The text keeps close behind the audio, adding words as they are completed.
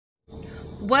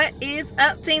What is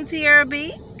up, Team Tiarrea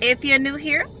B? If you're new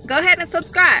here, go ahead and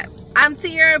subscribe. I'm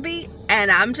Tiarrea B,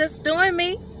 and I'm just doing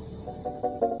me.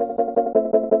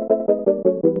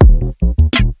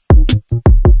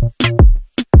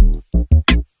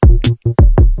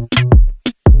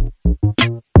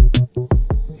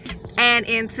 And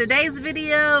in today's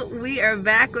video, we are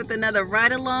back with another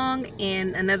ride along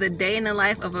and another day in the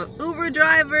life of an Uber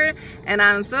driver. And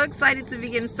I'm so excited to be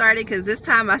getting started because this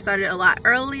time I started a lot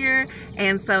earlier.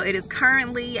 And so it is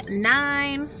currently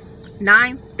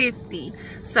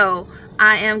 9:50. So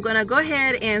I am going to go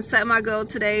ahead and set my goal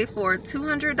today for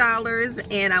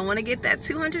 $200, and I want to get that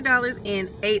 $200 in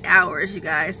 8 hours, you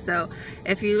guys. So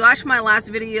if you watched my last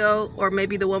video or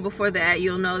maybe the one before that,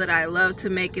 you'll know that I love to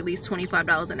make at least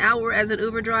 $25 an hour as an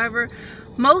Uber driver.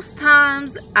 Most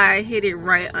times I hit it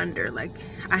right under, like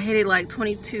I hit it like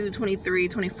 22, 23,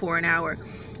 24 an hour,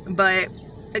 but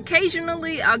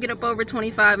occasionally I'll get up over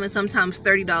 25 and sometimes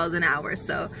 $30 an hour.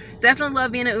 So definitely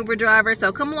love being an Uber driver.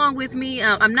 So come along with me.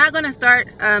 I'm not going to start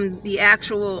the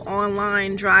actual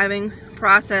online driving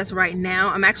process right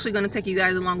now. I'm actually going to take you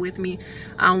guys along with me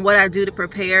on what I do to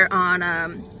prepare on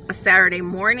a Saturday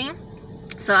morning.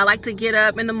 So I like to get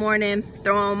up in the morning,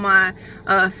 throw on my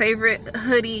favorite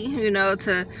hoodie, you know,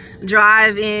 to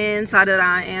drive in so that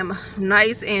I am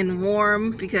nice and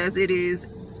warm, because it is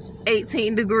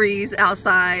 18 degrees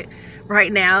outside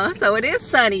right now. So it is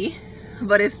sunny,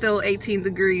 but it's still 18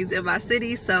 degrees in my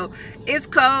city, so it's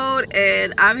cold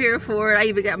and I'm here for it. I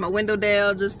even got my window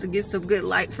down just to get some good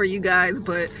light for you guys.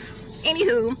 But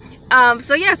anywho,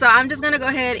 so yeah, so I'm just gonna go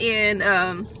ahead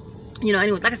and you know,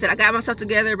 anyway, like I said, I got myself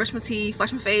together, brushed my teeth,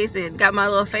 washed my face, and got my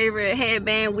little favorite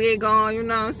headband wig on, you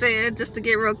know what I'm saying, just to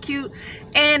get real cute.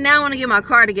 And now I want to get my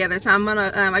car together. So I'm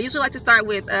gonna I usually like to start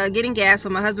with getting gas. So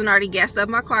my husband already gassed up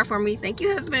my car for me. Thank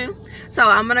you, husband. So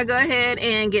I'm gonna go ahead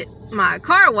and get my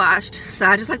car washed. So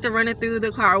I just like to run it through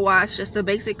the car wash, just a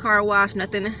basic car wash,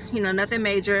 nothing, you know, nothing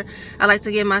major. I like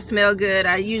to get my smell good.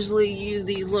 I usually use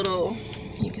these little,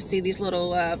 you can see these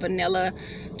little vanilla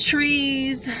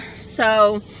trees.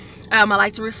 So I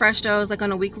like to refresh those like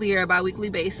on a weekly or bi-weekly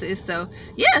basis. So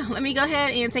yeah, let me go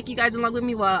ahead and take you guys along with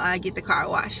me while I get the car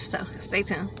washed. So stay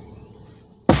tuned.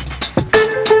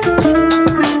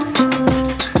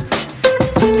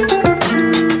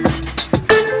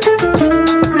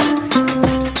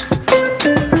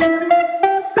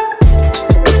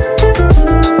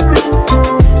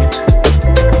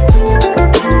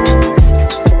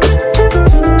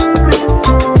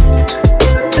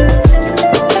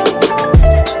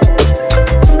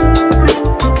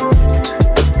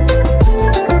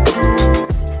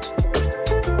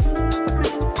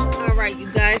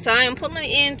 So I am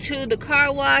pulling into the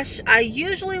car wash. I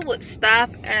usually would stop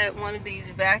at one of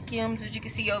these vacuums, as you can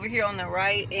see over here on the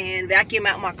right, and vacuum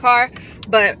out my car.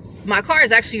 But my car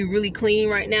is actually really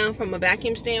clean right now from a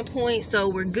vacuum standpoint, so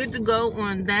we're good to go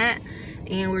on that.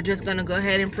 And we're just gonna go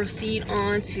ahead and proceed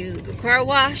on to the car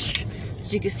wash.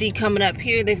 As you can see coming up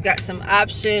here, they've got some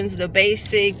options: the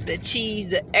basic, the cheese,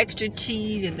 the extra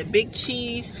cheese, and the big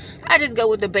cheese. I just go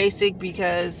with the basic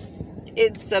because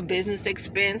it's a business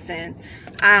expense and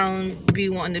I don't be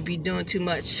wanting to be doing too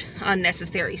much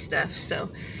unnecessary stuff.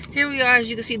 So here we are. As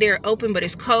you can see, they're open, but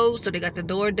it's cold, so they got the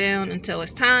door down until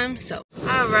it's time. So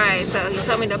all right, so he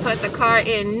told me to put the car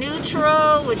in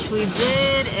neutral, which we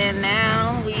did, and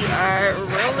now we are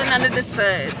rolling under the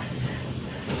suds.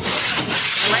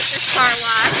 I like this car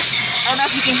wash. I don't know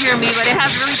if you can hear me, but it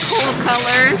has really cool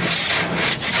colors,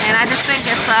 and I just think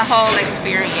it's a whole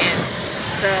experience.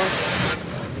 So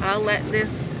I'll let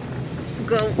this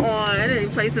go on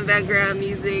and play some background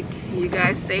music. You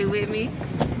guys stay with me.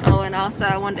 Oh, and also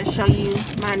I wanted to show you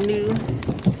my new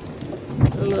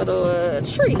little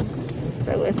tree.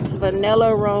 So it's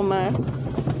vanilla aroma.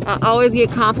 I always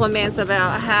get compliments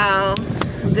about how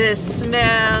this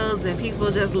smells, and people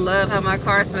just love how my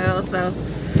car smells. So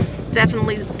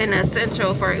definitely an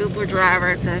essential for an Uber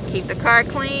driver to keep the car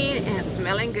clean and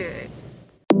smelling good.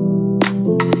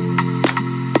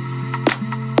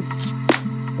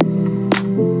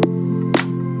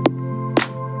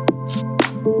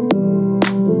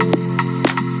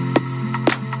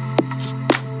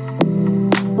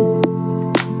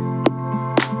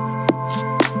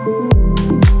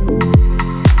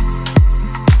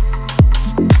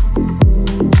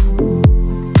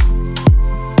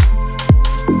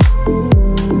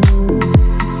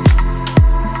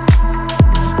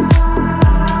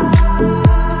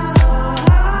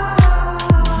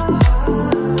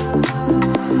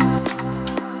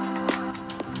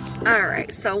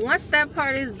 So once that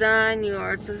part is done, you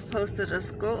are supposed to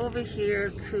just go over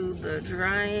here to the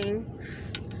drying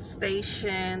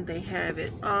station. They have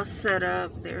it all set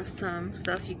up. There's some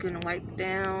stuff you can wipe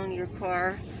down your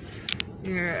car.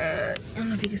 I don't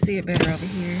know if you can see it better over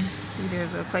here. See,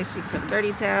 there's a place you can put the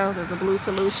dirty towels. There's a blue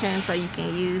solution so you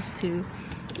can use to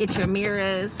get your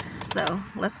mirrors. So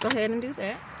let's go ahead and do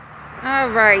that.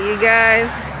 All right, you guys,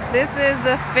 this is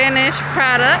the finished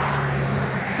product.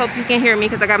 Hope you can hear me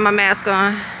because I got my mask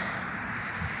on.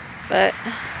 But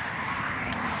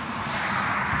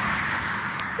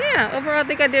yeah, overall I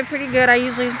think I did pretty good. I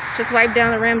usually just wipe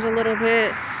down the rims a little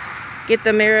bit, get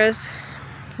the mirrors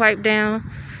wiped down.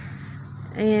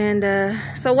 And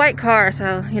it's a white car,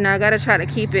 so you know I gotta try to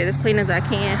keep it as clean as I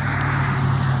can.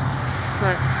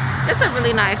 But it's a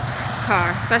really nice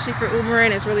car, especially for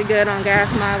Ubering. It's really good on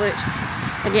gas mileage.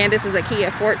 Again, this is a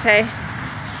Kia Forte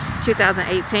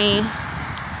 2018,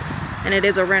 and it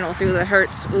is a rental through the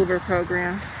Hertz Uber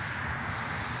program.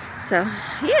 So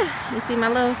yeah, you see my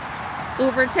little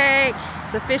Uber tag.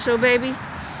 It's official, baby.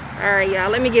 All right, y'all,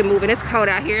 let me get moving. It's cold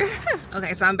out here.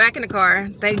 Okay, so I'm back in the car.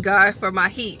 Thank God for my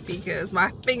heat because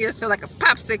my fingers feel like a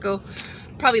popsicle.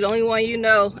 Probably the only one you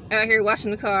know out here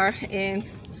washing the car in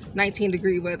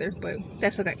 19-degree weather, but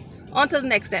that's okay. On to the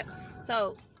next step.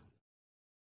 So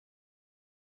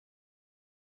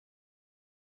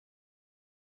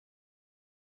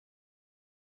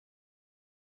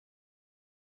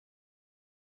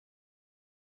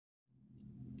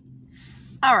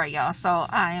all right, y'all, so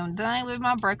I am done with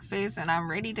my breakfast and I'm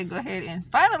ready to go ahead and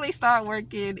finally start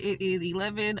working. It is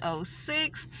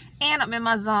 11:06 and I'm in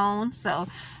my zone. So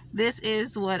this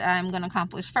is what I'm going to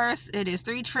accomplish first. It is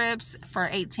 3 trips for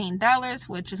 $18,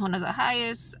 which is one of the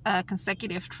highest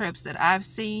consecutive trips that I've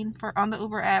seen on the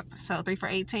Uber app. So 3 for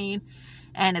 18,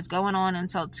 and it's going on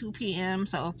until 2 p.m.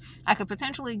 So I could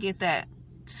potentially get that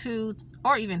 2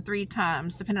 or even 3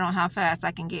 times, depending on how fast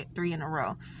I can get 3 in a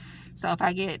row. So if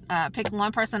I get pick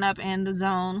one person up in the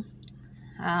zone,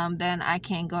 then I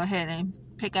can go ahead and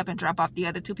pick up and drop off the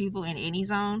other 2 people in any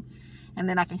zone. And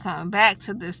then I can come back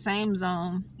to the same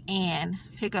zone and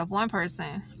pick up one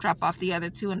person, drop off the other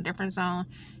 2 in a different zone,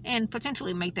 and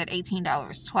potentially make that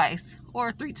 $18 twice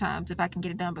or 3 times if I can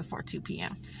get it done before 2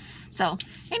 p.m. So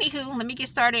anywho, let me get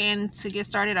started. And to get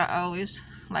started, I always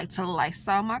like to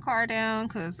Lysol my car down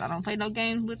because I don't play no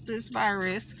games with this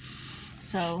virus.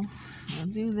 So I'll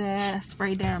do that.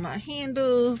 Spray down my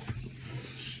handles,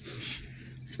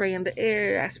 spray in the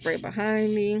air, I spray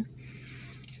behind me,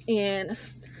 and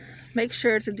make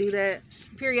sure to do that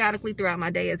periodically throughout my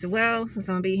day as well. Since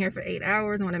I'm gonna be here for 8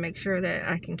 hours, I want to make sure that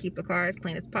I can keep the car as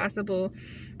clean as possible.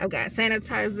 I've got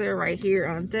sanitizer right here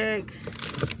on deck.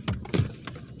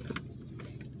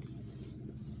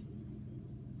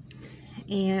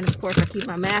 And of course I keep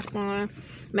my mask on.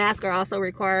 Masks are also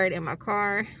required in my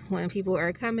car when people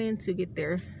are coming to get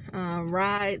their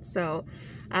ride. So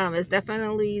it's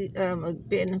definitely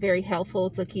been very helpful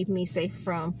to keep me safe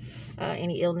from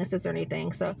any illnesses or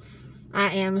anything. So I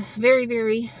am very,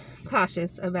 very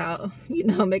cautious about, you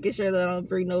know, making sure that I don't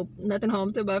bring nothing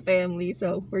home to my family.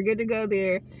 So we're good to go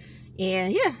there.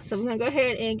 And yeah, so we're gonna go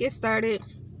ahead and get started.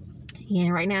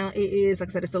 And right now it is, like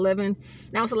I said, it's 11.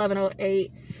 Now it's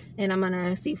 11:08, and I'm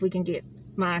gonna see if we can get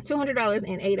my $200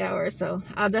 in 8 hours. So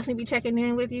I'll definitely be checking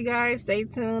in with you guys. Stay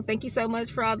tuned. Thank you so much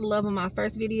for all the love on my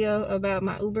first video about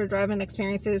my Uber driving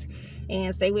experiences,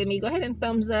 and stay with me. Go ahead and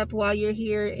thumbs up while you're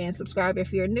here and subscribe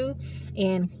if you're new,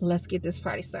 and let's get this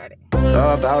party started.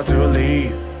 About to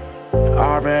leave,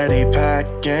 already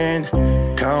packing.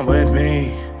 Come with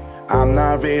me, I'm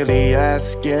not really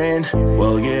asking.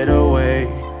 We'll get away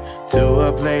to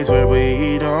a place where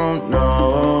we don't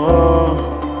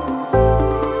know.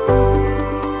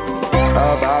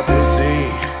 About to see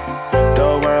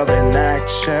the world in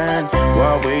action,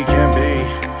 what we can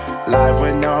be, life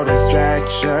with no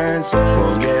distractions.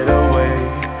 We'll get away,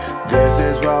 this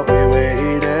is what we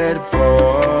waited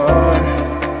for.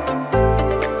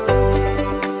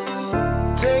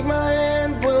 Take my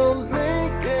hand, we'll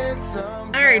make it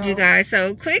somehow. All right, you guys,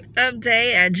 so quick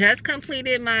update. I just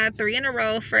completed my 3 in a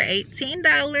row for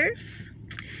 $18.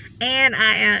 And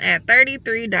I am at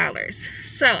 $33.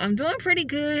 So I'm doing pretty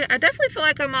good. I definitely feel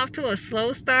like I'm off to a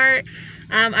slow start.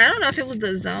 I don't know if it was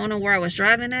the zone or where I was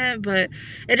driving at, but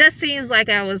it just seems like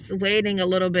I was waiting a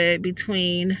little bit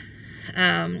between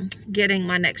getting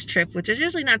my next trip, which is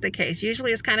usually not the case.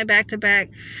 Usually it's kind of back to back,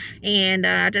 and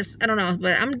I don't know,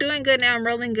 but I'm doing good now. I'm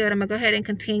rolling good. I'm gonna go ahead and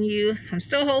continue. I'm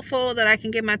still hopeful that I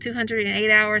can get my 208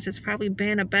 hours. It's probably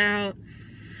been about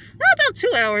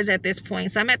 2 hours at this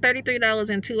point. So I'm at $33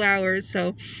 in 2 hours.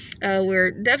 So we're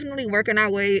definitely working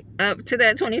our way up to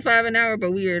that 25 an hour,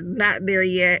 but we are not there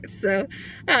yet. So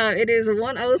it is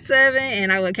 1:07,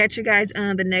 and I will catch you guys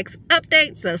on the next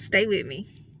update. So stay with me.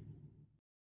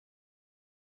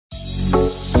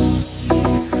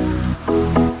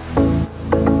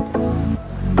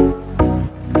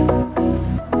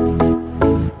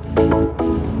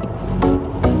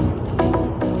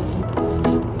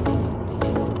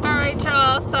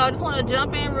 just want to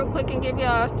jump in real quick and give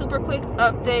y'all a super quick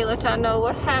update, let y'all know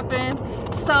what happened.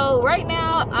 So right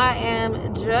now I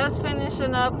am just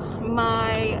finishing up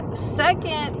my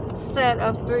second set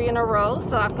of 3 in a row.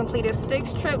 So I've completed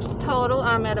 6 trips total.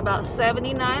 I'm at about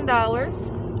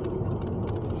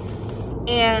 $79,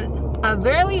 and I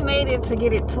barely made it to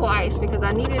get it twice because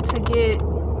I needed to get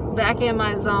back in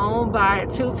my zone by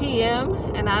 2 p.m.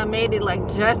 and I made it like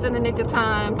just in the nick of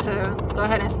time to go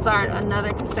ahead and start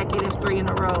another consecutive 3 in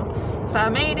a row. So I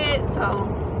made it, so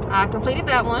I completed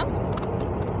that one.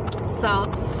 So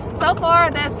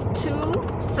far that's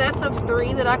 2 sets of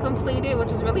 3 that I completed,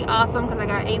 which is really awesome because I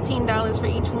got $18 for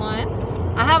each one.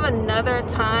 I have another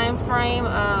time frame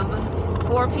of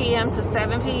 4 p.m. to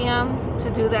 7 p.m. to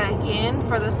do that again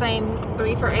for the same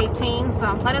 3 for 18, so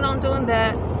I'm planning on doing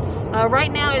that.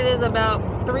 Right now it is about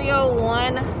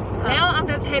 3:01. Now I'm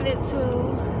just headed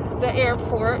to the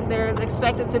airport. There's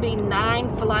expected to be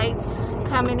 9 flights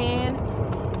coming in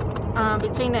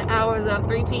between the hours of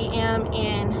 3 p.m.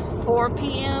 and 4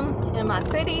 p.m. in my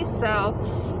city. So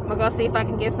I'm gonna go see if I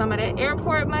can get some of that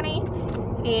airport money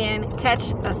and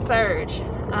catch a surge.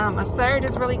 A surge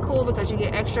is really cool because you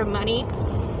get extra money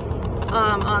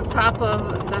on top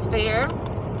of the fare.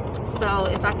 So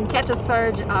if I can catch a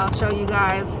surge, I'll show you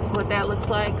guys what that looks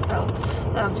like. So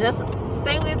just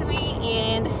stay with me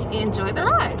and enjoy the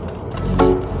ride.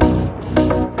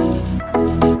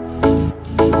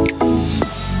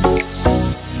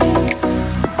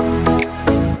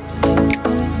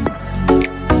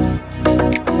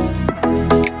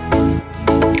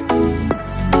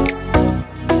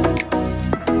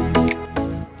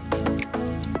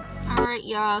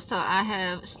 Y'all, so I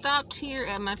have stopped here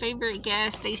at my favorite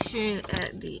gas station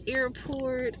at the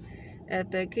airport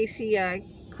at the KCI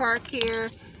car care,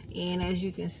 and as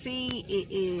you can see,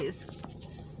 it is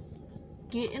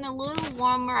getting a little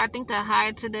warmer. I think the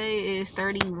high today is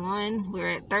 31. We're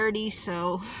at 30,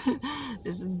 so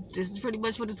this is pretty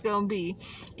much what it's gonna be,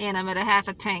 and I'm at a half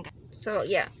a tank. So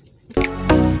yeah.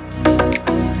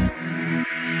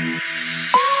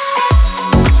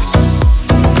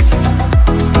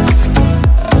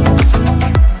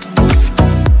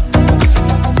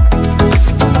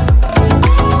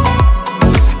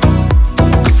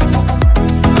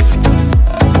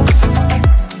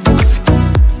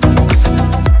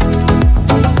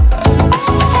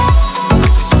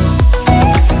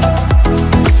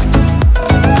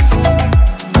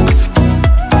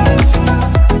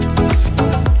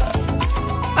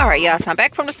 Alright y'all, so I'm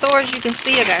back from the store. As you can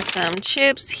see, I got some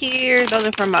chips here. Those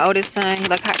are from my oldest son. He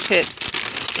likes hot chips.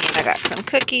 And I got some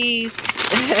cookies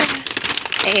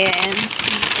and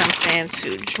something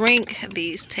to drink.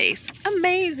 These taste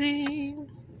amazing.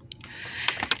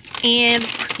 And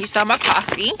you saw my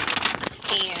coffee.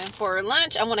 And for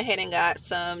lunch, I went ahead and got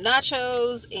some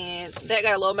nachos, and that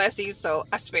got a little messy, so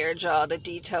I spared y'all the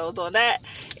details on that.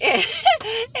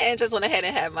 And just went ahead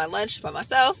and had my lunch by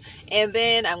myself, and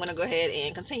then I'm gonna go ahead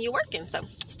and continue working. So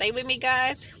stay with me,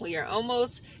 guys. We are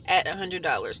almost at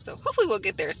 $100, so hopefully we'll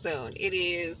get there soon. It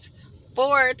is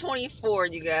 4:24,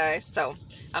 you guys, so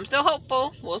I'm still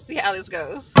hopeful. We'll see how this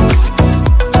goes.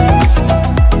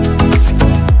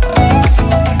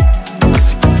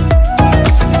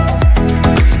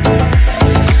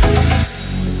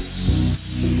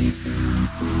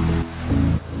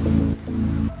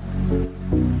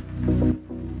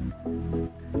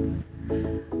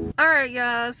 Alright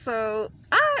y'all, so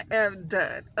I am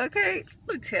done. Okay,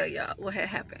 let me tell y'all what had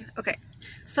happened. Okay,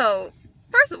 so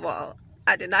first of all,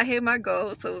 I did not hit my goal,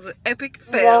 so it was an epic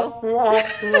fail.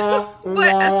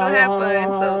 But I still had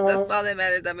fun, so that's all that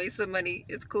matters. I made some money.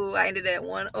 It's cool. I ended at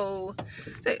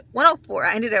 104.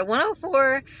 I ended at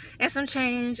 104 and some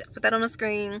change. Put that on the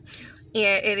screen.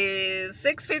 And it is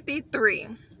 6:53,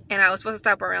 and I was supposed to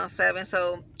stop around 7,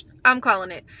 so I'm calling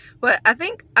it. But I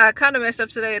think I kind of messed up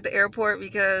today at the airport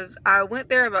because I went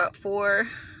there about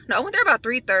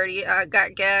 3:30. I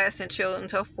got gas and chilled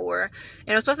until 4, and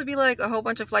it was supposed to be like a whole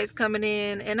bunch of flights coming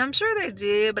in, and I'm sure they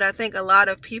did, but I think a lot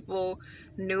of people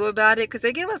knew about it because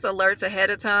they give us alerts ahead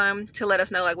of time to let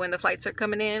us know like when the flights are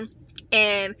coming in.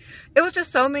 And it was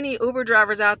just so many Uber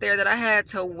drivers out there that I had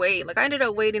to wait. Like I ended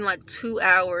up waiting like 2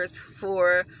 hours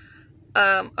for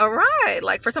a ride,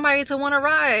 like for somebody to want to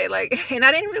ride, like, and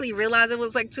I didn't really realize it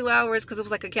was like 2 hours because it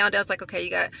was like a countdown. It's like, okay, you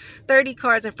got 30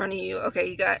 cars in front of you, okay,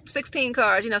 you got 16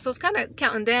 cars, you know, so it's kind of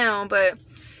counting down. But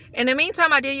in the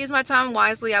meantime, I did use my time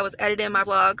wisely. I was editing my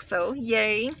vlog, so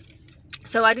yay.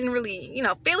 So I didn't really, you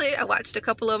know, feel it. I watched a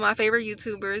couple of my favorite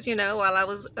YouTubers, you know, while I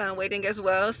was waiting as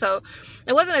well. So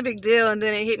it wasn't a big deal. And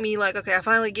then it hit me like, okay, I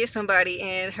finally get somebody,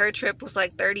 and her trip was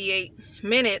like 38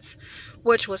 minutes,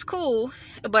 which was cool,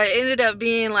 but it ended up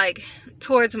being like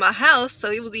towards my house,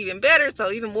 so it was even better,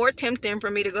 so even more tempting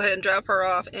for me to go ahead and drop her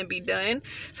off and be done.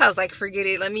 So I was like, forget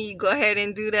it, let me go ahead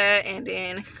and do that and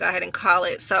then go ahead and call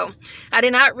it. So I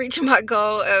did not reach my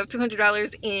goal of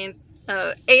 $200 in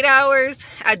 8 hours.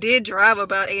 I did drive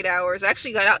about 8 hours. I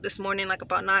actually got out this morning like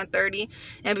about 9:30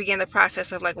 and began the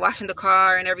process of like washing the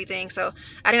car and everything. So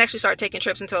I didn't actually start taking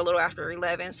trips until a little after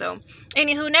 11. So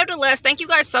anywho, nevertheless, thank you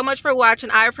guys so much for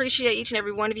watching. I appreciate each and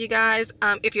every one of you guys.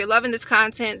 If you're loving this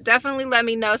content, definitely let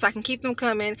me know so I can keep them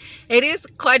coming. It is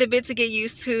quite a bit to get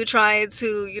used to trying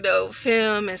to, you know,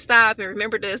 film and stop and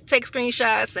remember to take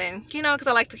screenshots, and you know, because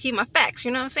I like to keep my facts,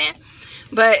 you know what I'm saying?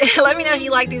 But let me know if you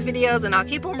like these videos and I'll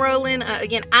keep them rolling.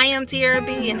 Again, I am Tiarrea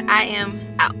B and I am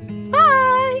out.